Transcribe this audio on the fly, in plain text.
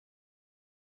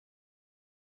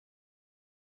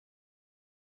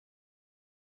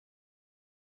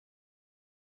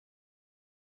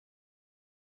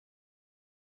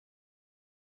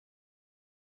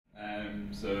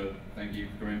So thank you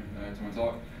for coming to my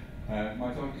talk.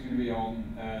 My talk is going to be on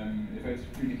effective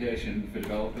communication for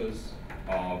developers,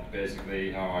 or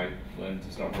basically how I learned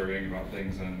to stop worrying about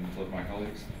things and love my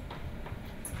colleagues.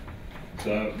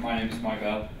 So my name is Mike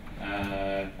Bell.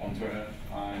 On Twitter,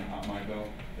 I'm at Mike Bell.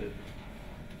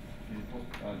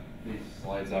 These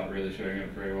slides aren't really showing up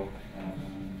very well.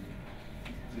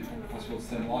 Is it possible to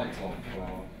turn the lights off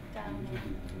or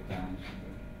down?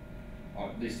 Or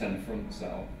at least turn the front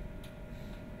set off.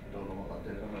 I don't know what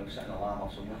that did. I'm going to set an alarm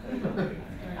or something.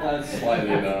 That's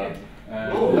slightly better.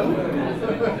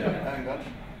 Hang on.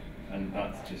 And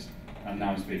that's just, and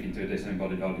now I'm speaking to a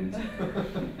disembodied audience.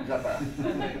 Is that better?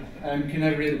 Can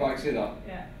everybody at the back see that?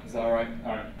 Yeah. Is that alright?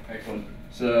 Alright, excellent.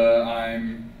 So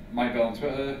I'm Mike Bell on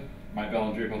Twitter, Mike Bell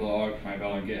on DrupalCamp, Mike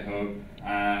Bell on GitHub,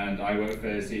 and I work for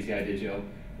CTI Digital,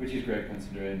 which is great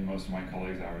considering most of my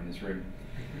colleagues are in this room.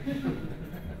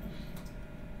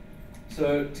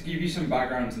 So to give you some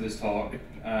background to this talk,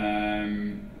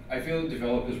 I feel that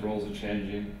developers' roles are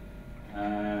changing.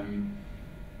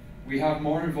 We have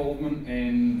more involvement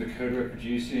in the code we're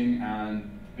producing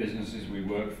and businesses we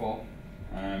work for.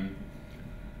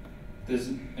 There's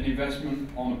an investment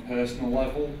on a personal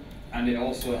level, and it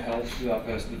also helps with our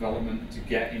personal development to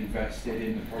get invested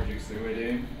in the projects that we're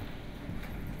doing.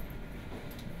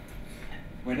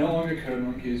 We're no longer code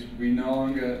monkeys. We no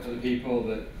longer are the people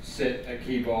that sit at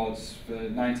keyboards for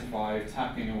 9 to 5,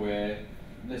 tapping away,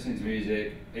 listening to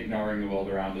music, ignoring the world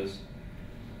around us.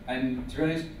 And to be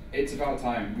honest, it's about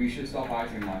time. We should stop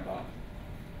acting like that.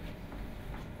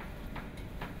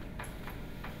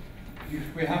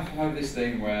 We have to have this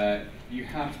thing where you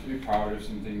have to be proud of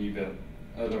something you built.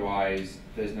 Otherwise,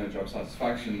 there's no job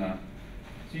satisfaction there.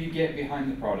 So you get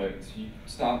behind the product, you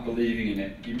start believing in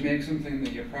it, you make something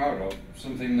that you're proud of,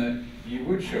 something that you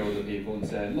would show other people and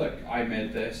say, look, I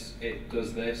made this, it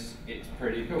does this, it's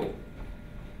pretty cool.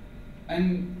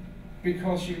 And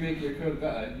because you make your code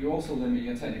better, you also limit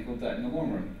your technical debt in the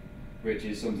long run, which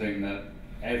is something that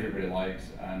everybody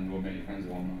likes and will make you friends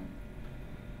along the way.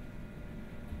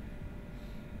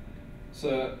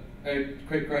 So, a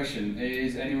quick question,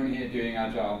 is anyone here doing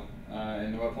Agile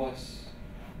in the workplace?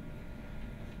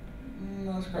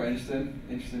 That's quite interesting.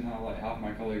 Interesting how like half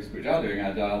my colleagues which are doing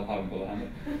Agile haven't put a hand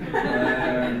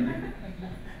up.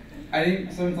 I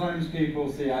think sometimes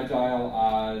people see Agile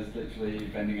as literally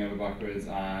bending over backwards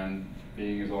and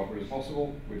being as awkward as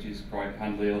possible, which is quite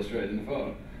handily illustrated in the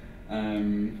photo.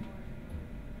 And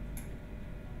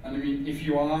I mean, if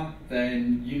you are,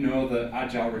 then you know that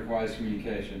Agile requires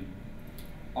communication.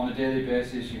 On a daily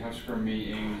basis, you have Scrum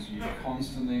meetings, you're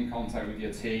constantly in contact with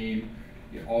your team,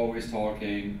 you're always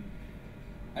talking.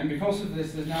 And because of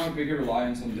this, there's now a bigger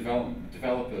reliance on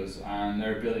developers and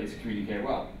their ability to communicate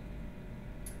well.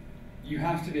 You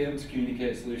have to be able to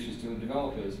communicate solutions to the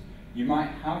developers. You might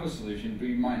have a solution, but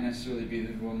you might necessarily be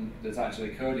the one that's actually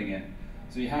coding it.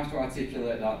 So you have to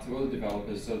articulate that to other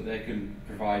developers so that they can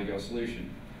provide your solution.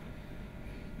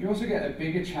 You also get a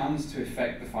bigger chance to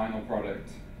affect the final product.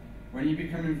 When you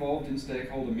become involved in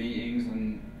stakeholder meetings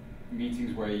and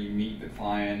meetings where you meet the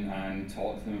client and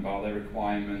talk to them about their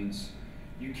requirements,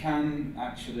 you can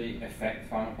actually affect the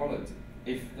final product.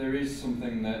 If there is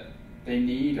something that they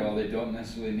need or they don't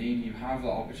necessarily need, you have the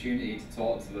opportunity to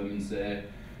talk to them and say,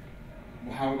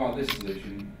 well, how about this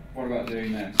solution? What about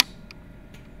doing this?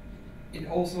 It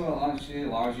also actually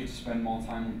allows you to spend more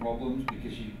time on problems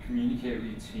because you communicate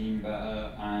with your team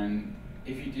better, and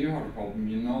if you do have a problem,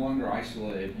 you're no longer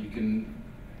isolated. You can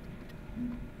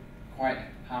quite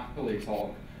happily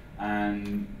talk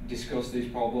and discuss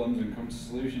these problems and come to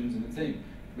solutions in the team,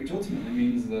 which ultimately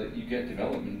means that you get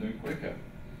development done quicker.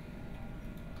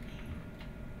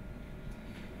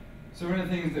 So one of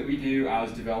the things that we do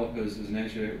as developers as an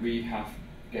engineer, we have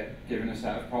get given a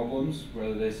set of problems,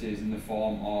 whether this is in the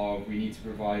form of we need to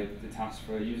provide the task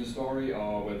for a user story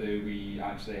or whether we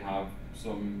actually have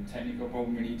some technical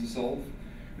problem we need to solve.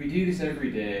 We do this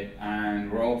every day and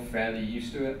we're all fairly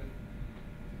used to it.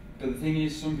 But the thing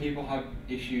is, some people have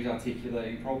issues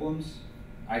articulating problems.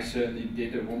 I certainly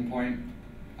did at one point.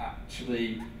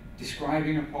 Actually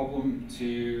describing a problem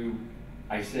to,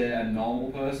 I say a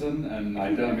normal person, and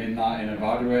I don't mean that in a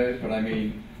bad way, but I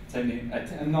mean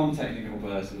a non-technical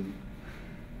person.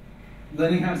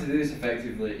 Learning how to do this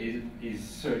effectively is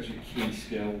such a key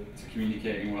skill to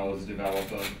communicating well as a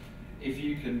developer. If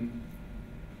you can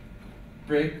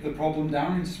break the problem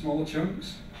down into smaller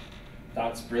chunks,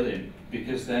 that's brilliant,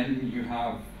 because then you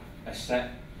have a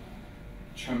set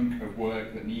chunk of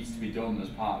work that needs to be done as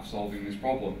part of solving this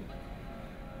problem.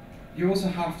 You also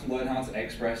have to learn how to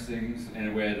express things in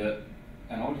a way that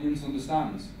an audience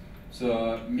understands.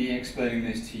 So me explaining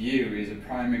this to you is a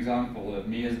prime example of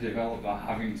me as a developer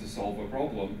having to solve a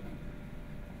problem.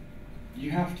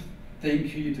 You have to think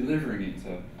who you're delivering it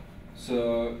to.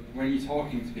 So when you're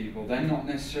talking to people, they're not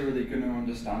necessarily going to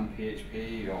understand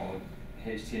PHP or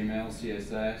HTML,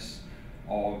 CSS,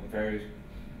 or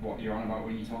what you're on about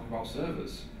when you talk about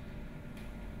servers.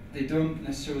 They don't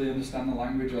necessarily understand the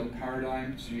language or the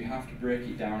paradigm, so you have to break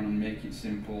it down and make it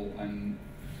simple and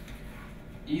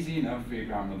easy enough for your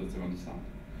grandmother to understand.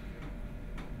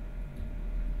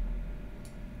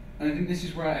 And I think this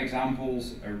is where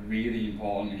examples are really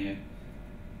important here.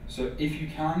 So if you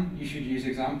can, you should use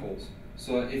examples.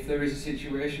 So if there is a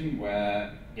situation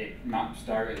where it maps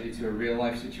directly to a real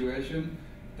life situation,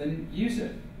 then use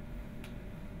it.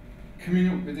 Coming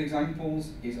up with examples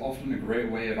is often a great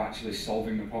way of actually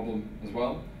solving the problem as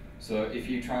well. So if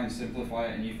you try and simplify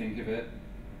it and you think of it,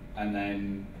 and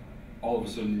then all of a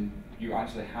sudden you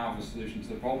actually have a solution to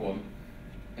the problem,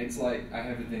 it's like I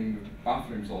have a thing with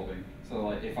bathroom solving. So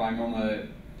like if I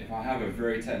have a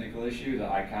very technical issue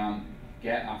that I can't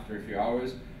get after a few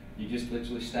hours, you just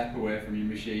literally step away from your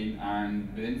machine,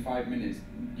 and within 5 minutes,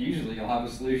 usually you'll have a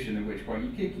solution, at which point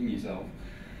you're kicking yourself.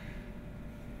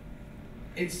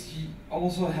 It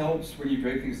also helps when you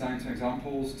break things down into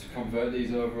examples to convert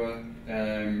these over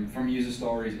from user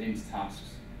stories into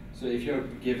tasks. So if you're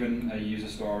given a user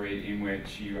story in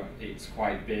which it's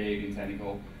quite big and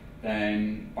technical,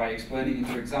 then by explaining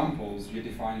into examples, you're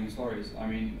defining stories. I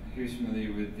mean, who's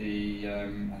familiar with the,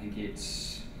 I think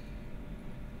it's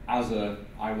as a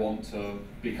I want to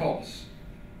because.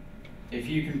 If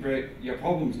you can break your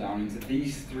problems down into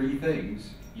these 3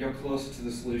 things, you're closer to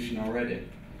the solution already.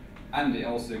 And it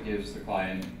also gives the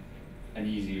client an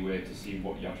easy way to see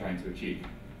what you're trying to achieve.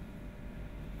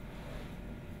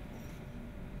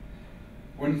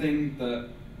 One thing that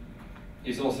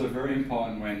is also very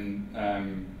important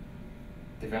when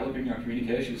developing your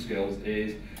communication skills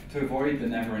is to avoid the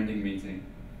never-ending meeting.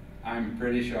 I'm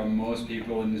pretty sure most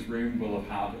people in this room will have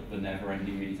had the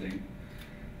never-ending meeting.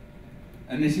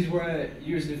 And this is where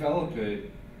you as a developer,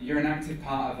 you're an active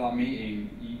part of that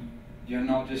meeting. You're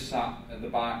not just sat at the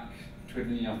back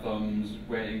twiddling your thumbs,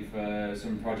 waiting for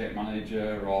some project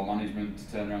manager or management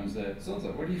to turn around and say, so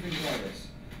what do you think about this?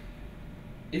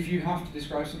 If you have to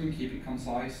describe something, keep it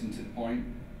concise and to the point.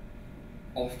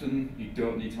 Often you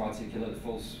don't need to articulate the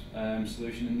full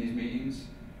solution in these meetings.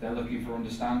 They're looking for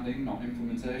understanding, not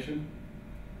implementation.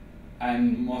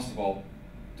 And most of all,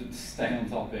 just stay on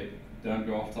topic, don't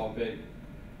go off topic.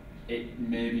 It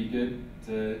may be good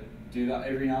to do that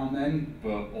every now and then,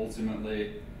 but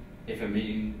ultimately, if a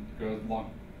meeting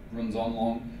runs on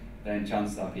long, then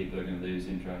chances are people are going to lose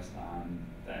interest, and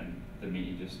then the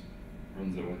meeting just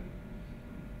runs away.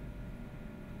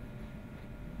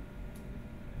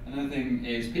 Another thing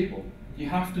is people. You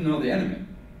have to know the enemy,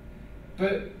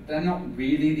 but they're not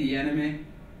really the enemy.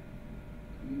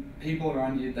 People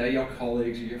around you, they're your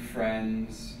colleagues, your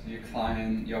friends, your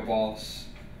client, your boss,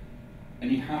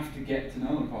 and you have to get to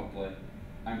know them properly.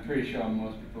 I'm pretty sure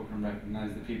most people can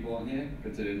recognize the people on here,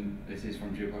 considering this is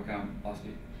from DrupalCamp last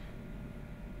year.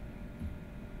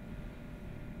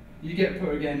 You get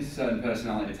put against certain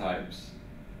personality types,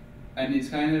 and it's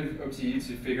kind of up to you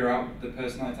to figure out the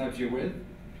personality types you're with.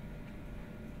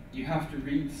 You have to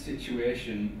read the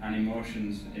situation and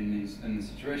emotions in the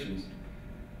situations.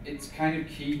 It's kind of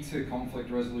key to conflict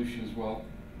resolution as well,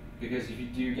 because if you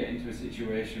do get into a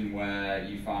situation where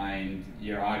you find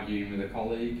you're arguing with a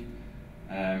colleague,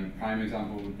 prime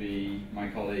example would be my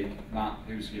colleague Matt,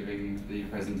 who's giving the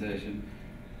presentation.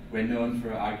 We're known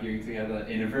for arguing together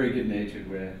in a very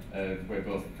good-natured way. We're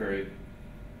both very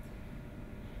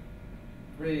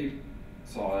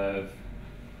sort of,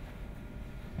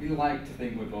 we like to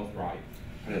think we're both right,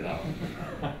 put it that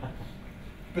way.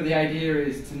 But the idea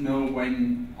is to know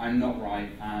when I'm not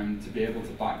right and to be able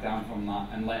to back down from that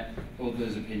and let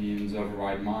others' opinions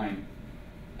override mine.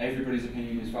 Everybody's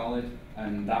opinion is valid,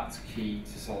 and that's key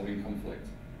to solving conflict.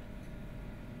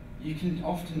 You can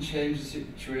often change the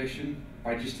situation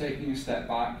by just taking a step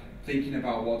back, thinking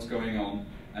about what's going on,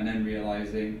 and then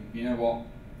realizing, you know what,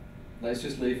 let's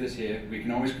just leave this here. We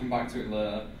can always come back to it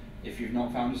later. If you've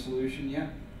not found a solution yet,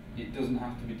 it doesn't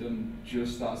have to be done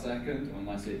just that second,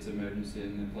 unless it's emergency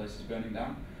and the place is burning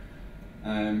down.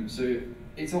 So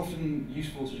it's often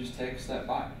useful to just take a step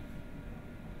back.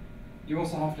 You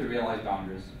also have to realize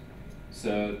boundaries.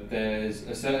 So there's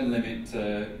a certain limit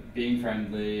to being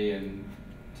friendly and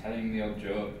telling the odd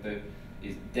joke. There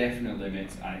is definite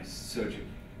limits, and it's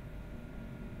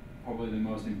probably the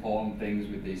most important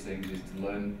things with these things is to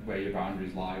learn where your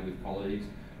boundaries lie with colleagues,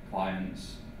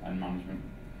 clients, and management.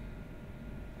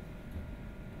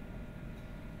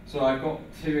 So I've got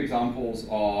two examples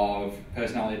of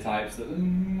personality types that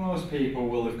most people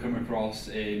will have come across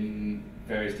in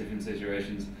various different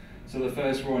situations. So the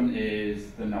first one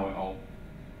is the know-it-all.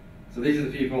 So these are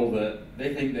the people that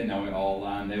they think they know it all,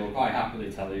 and they will quite happily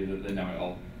tell you that they know it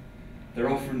all. They're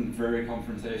often very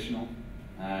confrontational,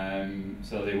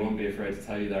 so they won't be afraid to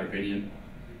tell you their opinion.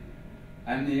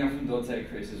 And they often don't take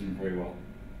criticism very well.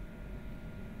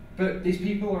 But these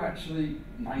people are actually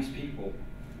nice people.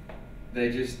 They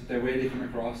just, the way they come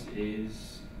across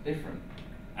is different.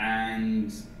 And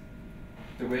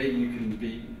the way you can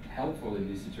be helpful in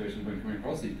these situations when coming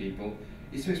across these people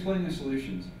is to explain the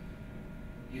solutions.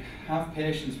 You have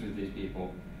patience with these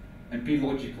people and be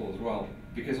logical as well,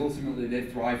 because ultimately they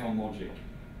thrive on logic.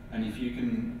 And if you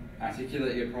can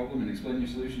articulate your problem and explain your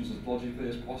solutions as logically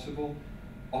as possible,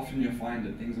 often you'll find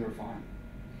that things are fine.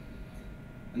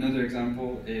 Another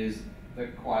example is the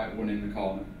quiet one in the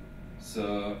corner.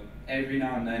 So every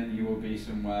now and then you will be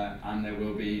somewhere and there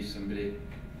will be somebody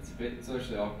that's a bit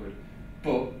socially awkward,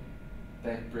 but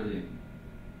they're brilliant.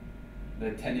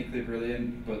 They're technically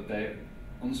brilliant, but they're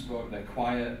unspoken, they're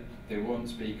quiet, they won't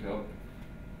speak up.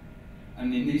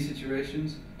 And in these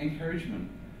situations, encouragement.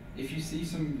 If you see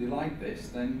somebody like this,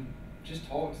 then just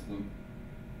talk to them.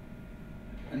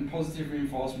 And positive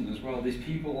reinforcement as well. These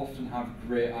people often have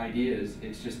great ideas,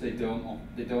 it's just they don't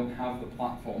have the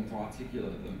platform to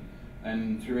articulate them.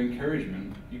 And through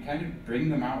encouragement, you kind of bring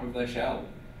them out of their shell.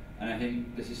 And I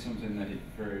think this is something that is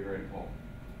very, very important.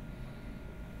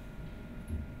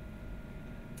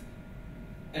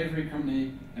 Every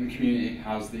company and community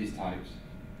has these types.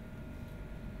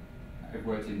 I've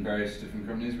worked in various different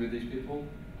companies with these people.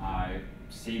 I've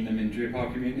seen them in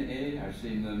Drupal community, I've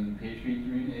seen them in PHP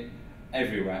community,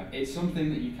 everywhere. It's something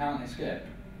that you can't escape.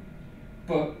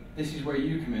 But this is where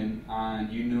you come in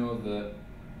and you know that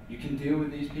you can deal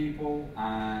with these people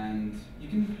and you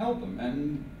can help them,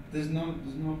 and there's no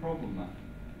problem there.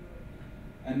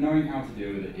 And knowing how to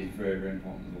deal with it is very, very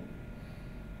important as well.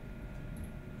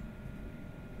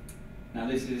 Now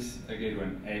this is a good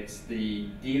one. It's the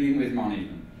dealing with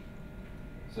management.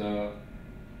 So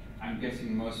I'm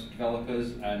guessing most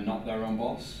developers are not their own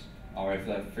boss, or if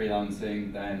they're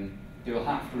freelancing, then they will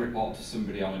have to report to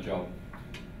somebody on a job.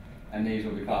 And these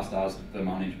will be classed as the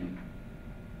management.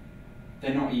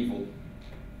 They're not evil.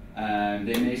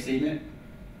 They may seem it.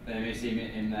 They may seem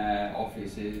it in their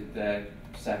offices, their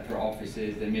separate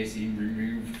offices. They may seem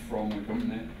removed from the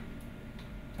company.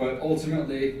 But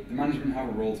ultimately, the management have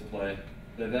a role to play.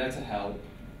 They're there to help.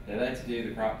 They're there to do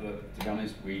the crap that, to be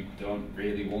honest, we don't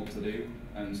really want to do,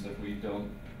 and stuff we don't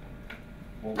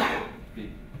want to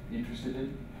be interested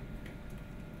in.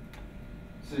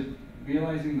 So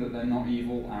realizing that they're not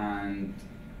evil and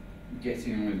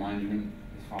getting on with management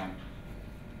is fine.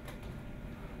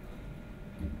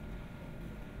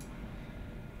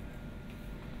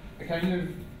 A kind of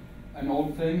an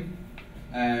odd thing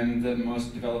that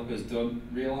most developers don't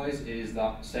realize is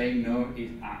that saying no is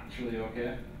actually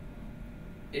okay.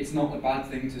 It's not a bad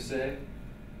thing to say.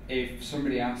 If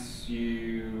somebody asks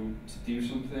you to do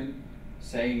something,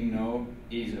 saying no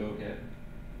is okay.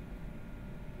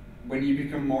 When you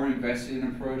become more invested in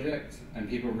a project and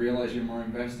people realize you're more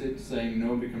invested, saying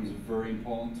no becomes a very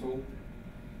important tool.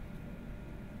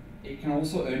 It can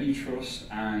also earn you trust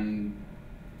and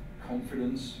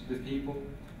confidence with people.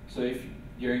 So if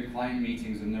you're in client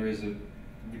meetings and there is a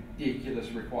ridiculous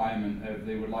requirement of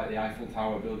they would like the Eiffel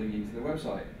Tower building into the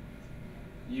website,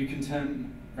 you can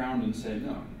turn around and say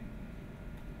no.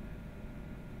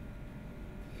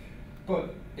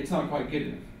 But it's not quite good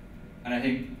enough. And I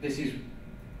think this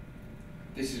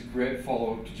is great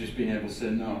follow-up to just being able to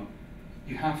say no.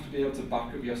 You have to be able to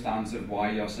back up your stance of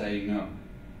why you're saying no.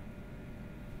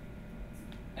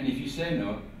 And if you say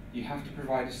no, you have to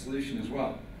provide a solution as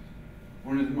well.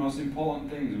 One of the most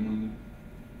important things, and one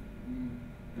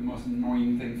of the most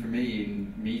annoying thing for me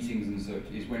in meetings and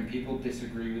such, is when people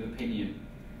disagree with opinion,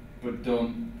 but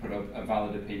don't put up a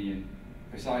valid opinion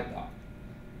beside that.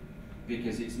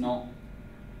 Because it's not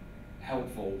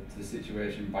helpful to the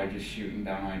situation by just shooting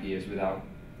down ideas without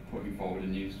putting forward a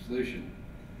new solution.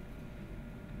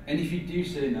 And if you do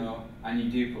say no, and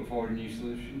you do put forward a new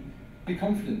solution, be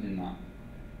confident in that.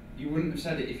 You wouldn't have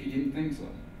said it if you didn't think so.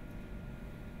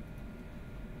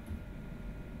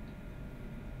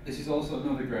 This is also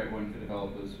another great one for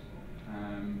developers,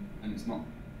 and it's not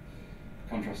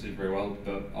contrasted very well,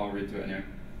 but I'll read through it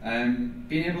anyway.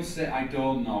 Being able to say, I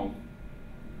don't know.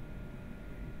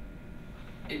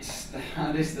 It's the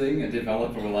hardest thing a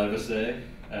developer will ever say.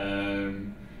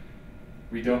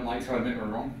 We don't like to admit we're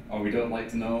wrong, or we don't like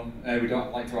to know. We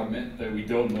don't like to admit that we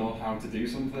don't know how to do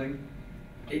something.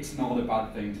 it's not a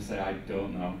bad thing to say, I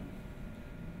don't know.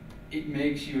 It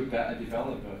makes you a better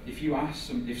developer. If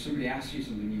somebody asks you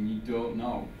something and you don't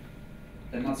know,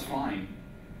 then that's fine.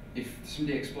 If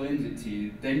somebody explains it to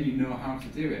you, then you know how to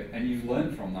do it, and you've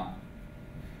learned from that.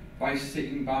 By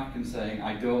sitting back and saying,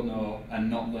 I don't know, and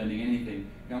not learning anything,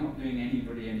 you're not doing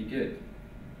anybody any good.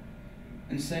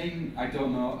 And saying, I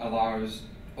don't know, allows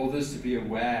others to be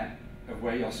aware of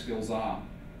where your skills are.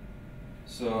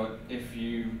 So if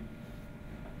you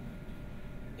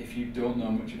don't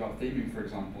know much about theming, for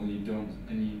example, and you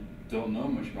don't know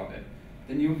much about it,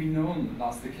 then you'll be known that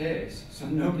that's the case. So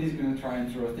nobody's going to try and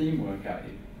throw a theme work at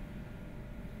you.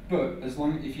 But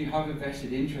if you have a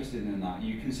vested interest in that,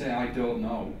 you can say, I don't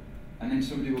know, and then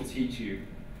somebody will teach you.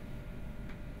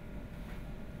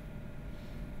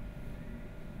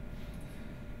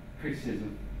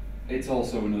 Criticism. It's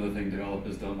also another thing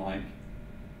developers don't like.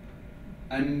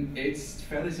 And it's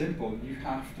fairly simple. You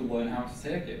have to learn how to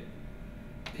take it.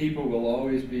 People will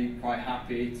always be quite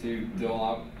happy to dole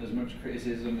out as much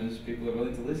criticism as people are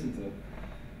willing to listen to.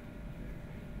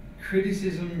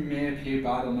 Criticism may appear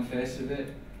bad on the face of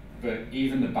it, but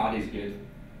even the bad is good.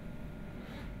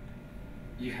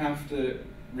 You have to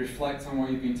reflect on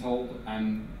what you've been told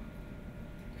and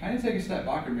kind of take a step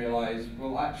back and realize,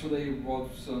 well, actually, what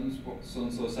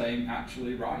so-and-so saying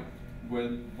actually right?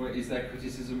 Is their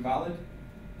criticism valid?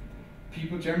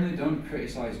 People generally don't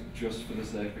criticize just for the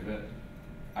sake of it.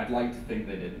 I'd like to think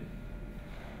they did.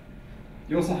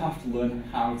 You also have to learn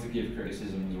how to give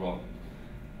criticism as well.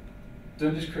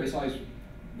 Don't just criticize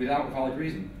without a valid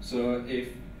reason. So if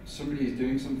somebody is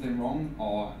doing something wrong,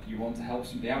 or you want to help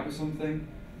somebody out with something,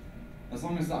 as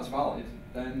long as that's valid,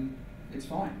 then it's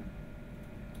fine.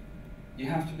 You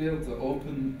have to be able to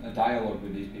open a dialogue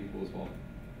with these people as well.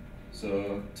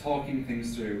 So talking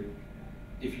things through.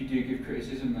 If you do give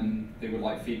criticism and they would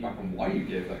like feedback on why you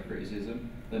gave that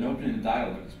criticism, then opening a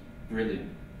dialogue is brilliant,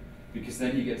 because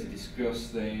then you get to discuss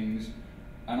things,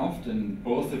 and often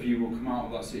both of you will come out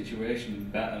of that situation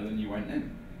better than you went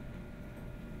in.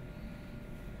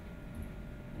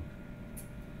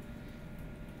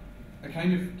 A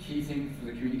kind of key thing for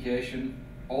the communication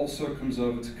also comes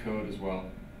over to code as well.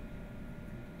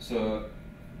 So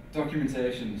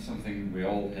documentation is something we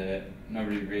all hate.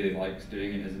 Nobody really likes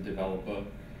doing it as a developer.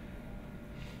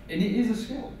 And it is a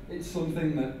skill. It's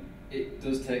something that it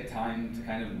does take time to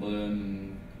kind of learn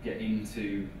and get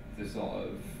into the sort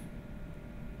of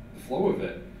the flow of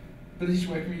it. But this is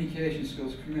where communication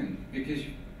skills come in, because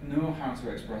you know how to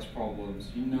express problems,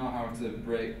 you know how to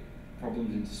break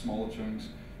problems into smaller chunks,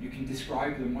 you can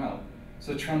describe them well.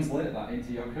 So translate that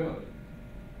into your code.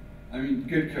 I mean,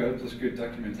 good code plus good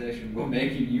documentation will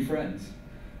make you new friends.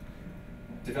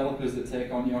 Developers that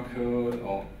take on your code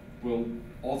will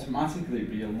automatically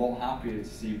be a lot happier to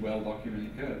see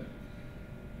well-documented code.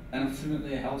 And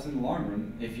ultimately it helps in the long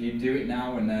run. If you do it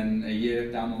now and then a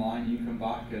year down the line you come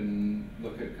back and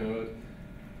look at code,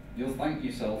 you'll thank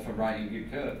yourself for writing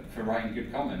good code, for writing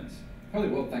good comments. Probably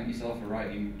won't thank yourself for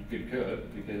writing good code,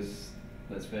 because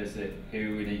let's face it,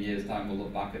 who in a year's time will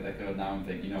look back at their code now and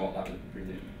think, you know what, that was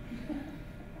brilliant.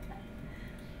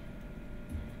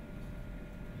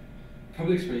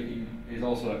 Public speaking is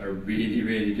also a really,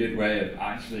 really good way of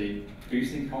actually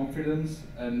boosting confidence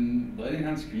and learning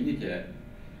how to communicate.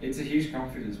 It's a huge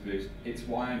confidence boost. It's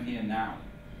why I'm here now.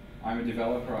 I'm a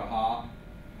developer at heart,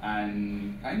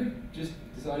 and kind of just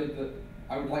decided that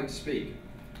I would like to speak.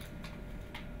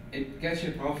 It gets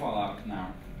your profile out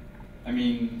now. I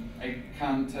mean, I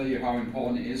can't tell you how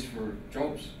important it is for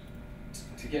jobs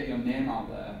to get your name out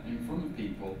there in front of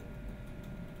people.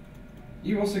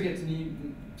 You also get to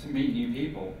meet new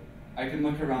people. I can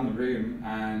look around the room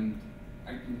and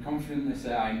I can confidently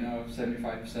say I know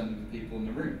 75% of the people in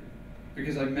the room,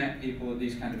 because I've met people at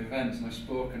these kind of events and I've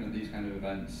spoken at these kind of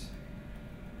events.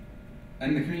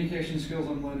 And the communication skills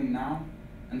I'm learning now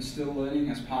and still learning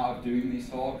as part of doing these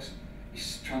talks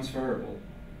is transferable.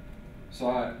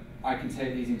 So I can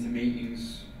take these into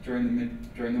meetings during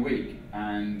the week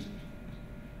and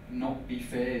not be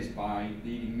fazed by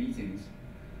leading meetings.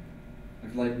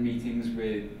 I've led meetings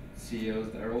with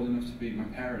CEOs that are old enough to be my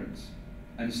parents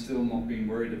and still not being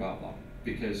worried about that,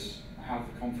 because I have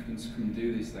the confidence to come and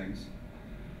do these things.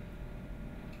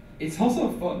 It's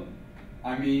also fun.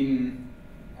 I mean,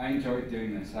 I enjoy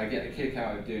doing this. I get a kick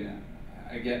out of doing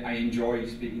it. I enjoy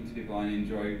speaking to people. I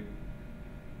enjoy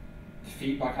the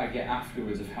feedback I get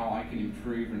afterwards of how I can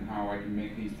improve and how I can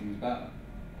make these things better.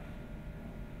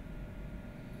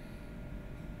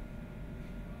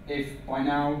 If by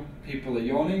now people are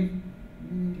yawning,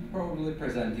 probably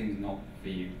presenting is not for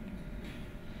you.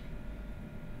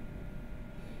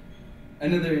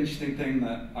 Another interesting thing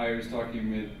that I was talking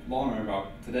with Lorna about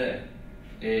today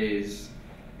is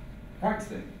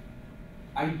practicing.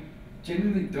 I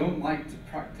genuinely don't like to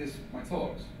practice my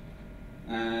talks.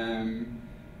 And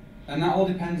that all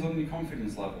depends on your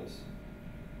confidence levels.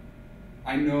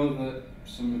 I know that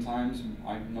sometimes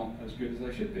I'm not as good as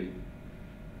I should be.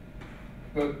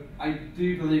 But I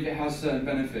do believe it has certain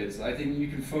benefits. I think you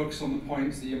can focus on the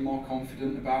points that you're more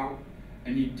confident about,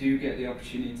 and you do get the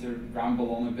opportunity to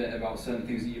ramble on a bit about certain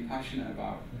things that you're passionate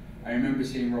about. I remember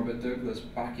seeing Robert Douglas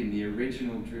back in the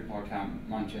original DrupalCamp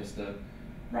Manchester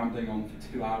rambling on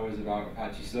for 2 hours about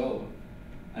Apache Solo.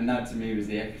 And that to me was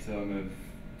the epitome of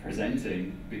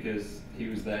presenting, because he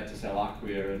was there to sell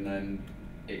Acquia and then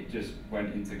it just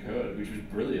went into code, which was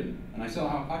brilliant. And I saw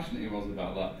how passionate he was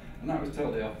about that, and that was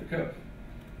totally off the cuff.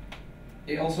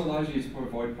 It also allows you to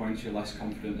avoid points you're less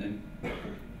confident in,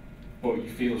 but you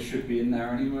feel should be in there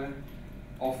anyway.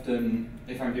 Often,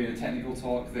 if I'm doing a technical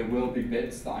talk, there will be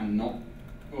bits that I'm not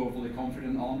overly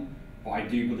confident on, but I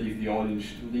do believe the audience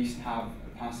should at least have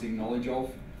a passing knowledge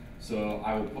of, so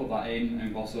I will put that in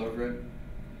and gloss over it.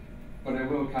 But I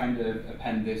will kind of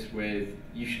append this with,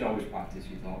 you should always practice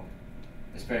your talk,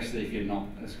 especially if you're not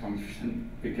as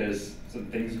confident, because some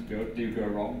things do go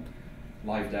wrong.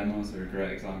 Live demos are a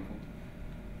great example.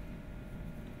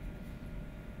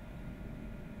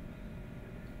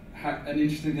 An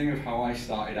interesting thing of how I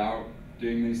started out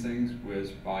doing these things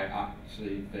was by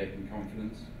actually faking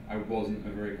confidence. I wasn't a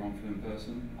very confident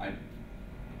person. I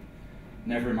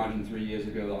never imagined 3 years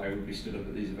ago that I would be stood up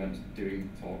at these events doing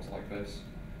talks like this.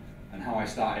 And how I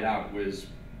started out was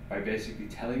by basically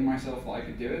telling myself that I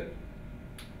could do it,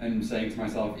 and saying to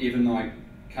myself, even though I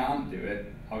can't do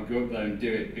it, I'll go up there and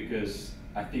do it because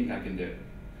I think I can do it.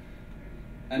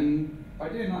 And by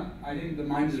doing that, I think the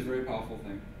mind is a very powerful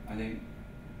thing. I think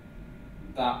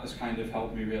that has kind of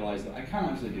helped me realize that I can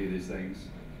actually do these things.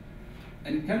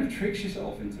 And it kind of tricks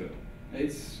yourself into it.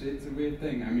 It's a weird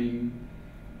thing. I mean,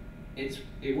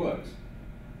 it works.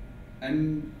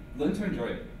 And learn to enjoy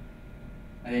it.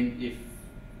 I think if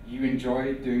you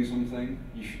enjoy doing something,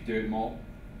 you should do it more.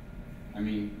 I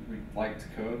mean, we like to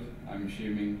code. I'm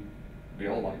assuming we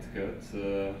all like to code,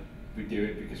 so we do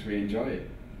it because we enjoy it.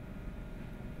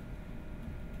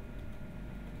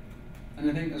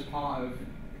 And I think as part of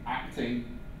acting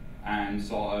and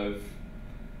sort of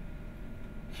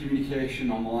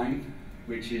communication online,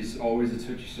 which is always a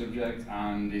touchy subject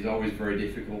and is always very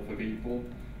difficult for people,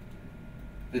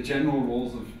 the general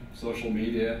rules of social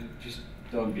media, just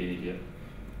don't be an idiot.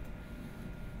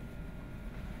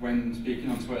 When speaking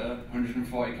on Twitter,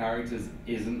 140 characters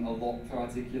isn't a lot to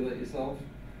articulate yourself.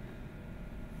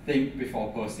 Think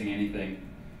before posting anything.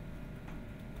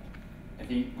 I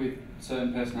think with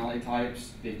certain personality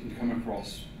types, they can come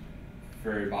across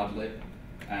very badly,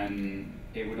 and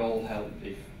it would all help if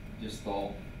you just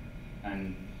thought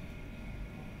and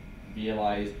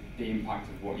realised the impact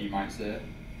of what you might say.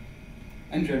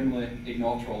 And generally,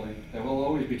 ignore trolling. There will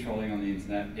always be trolling on the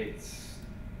internet. It's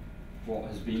what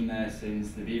has been there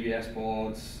since the BBS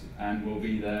boards and will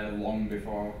be there long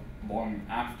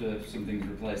after something's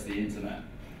replaced the internet.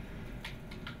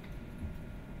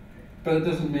 But it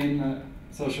doesn't mean that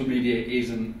social media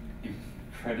isn't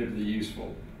incredibly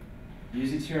useful.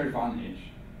 Use it to your advantage.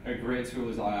 A great tool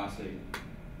is IRC.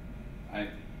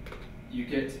 You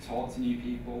get to talk to new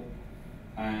people,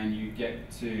 and you get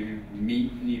to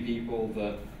meet new people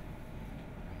that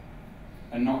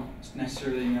are not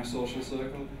necessarily in your social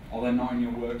circle, or they're not in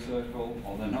your work circle,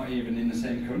 or they're not even in the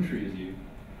same country as you.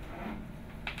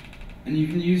 And you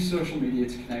can use social media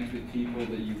to connect with people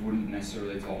that you wouldn't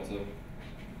necessarily talk to.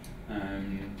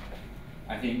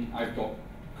 I think I've got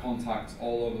contacts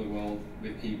all over the world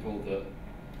with people that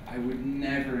I would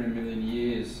never in a million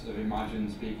years have imagined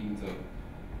speaking to.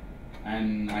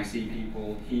 And I see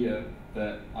people here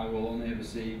that I will only ever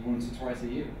see once or twice a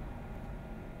year.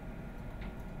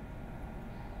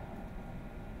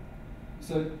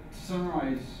 So to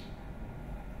summarize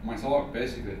my talk,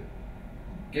 basically,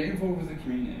 get involved with the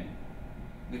community.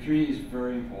 The community is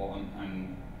very important,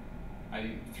 and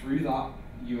through that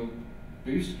you'll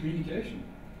boost communication.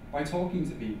 By talking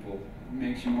to people, it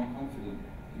makes you more confident.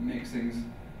 It makes things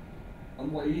a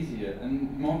lot easier, and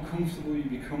the more comfortable you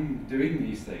become doing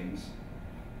these things,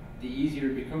 the easier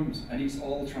it becomes, and it's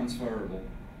all transferable.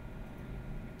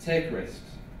 Take risks.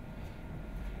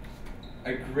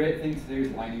 A great thing to do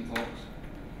is lightning talks.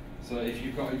 So if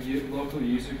you've got a local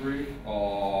user group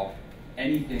or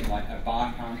anything like a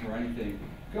bar camp or anything,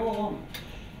 go along.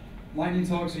 Lightning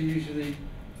talks are usually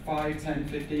 5, 10,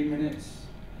 15 minutes.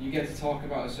 You get to talk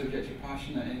about a subject you're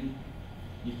passionate in.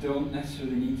 You don't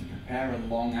necessarily need to prepare a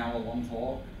long hour-long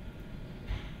talk.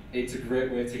 it's a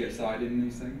great way to get started in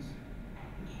these things.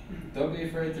 Don't be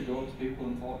afraid to go up to people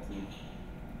and talk to them.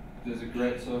 There's a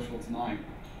great social tonight,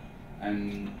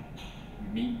 and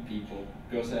meet people.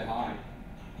 Go say hi.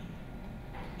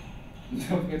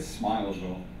 Don't forget to smile as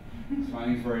well.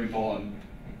 Smiling is very important.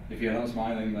 If you're not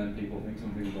smiling, then people think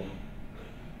something's wrong.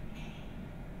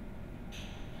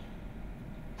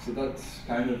 So that's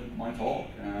kind of my talk.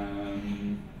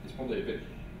 It's probably a bit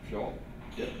short,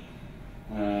 yeah.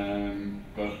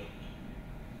 But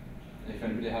if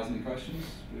anybody has any questions,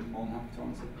 we're more than happy to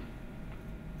answer.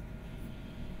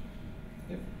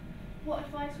 Yep. What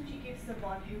advice would you give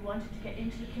someone who wanted to get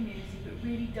into the community but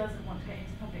really doesn't want to get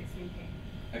into public speaking?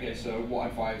 Okay, so what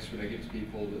advice would I give to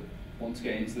people that want to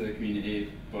get into the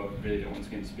community but really don't want to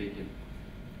get into speaking?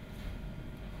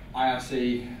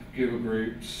 IRC, Google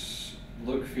Groups,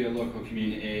 look for your local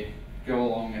community, go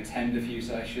along, attend a few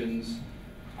sessions.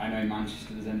 I know in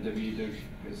Manchester there's NWDUG,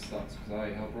 because I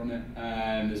help run it.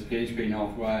 There's PHP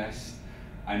Northwest.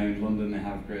 I know in London they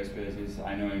have great spaces.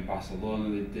 I know in Barcelona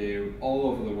they do. All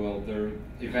over the world there are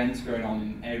events going on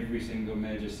in every single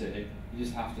major city. You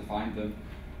just have to find them.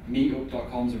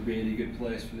 Meetup.com is a really good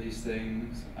place for these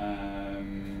things.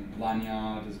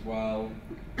 Lanyard as well.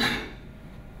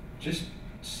 Just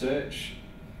search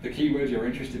the keywords you're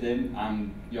interested in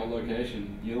and your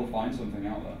location. You'll find something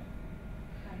out there.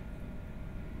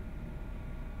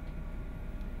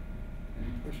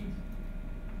 Any questions?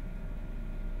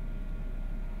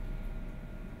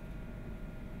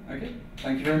 Okay,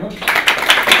 thank you very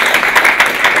much.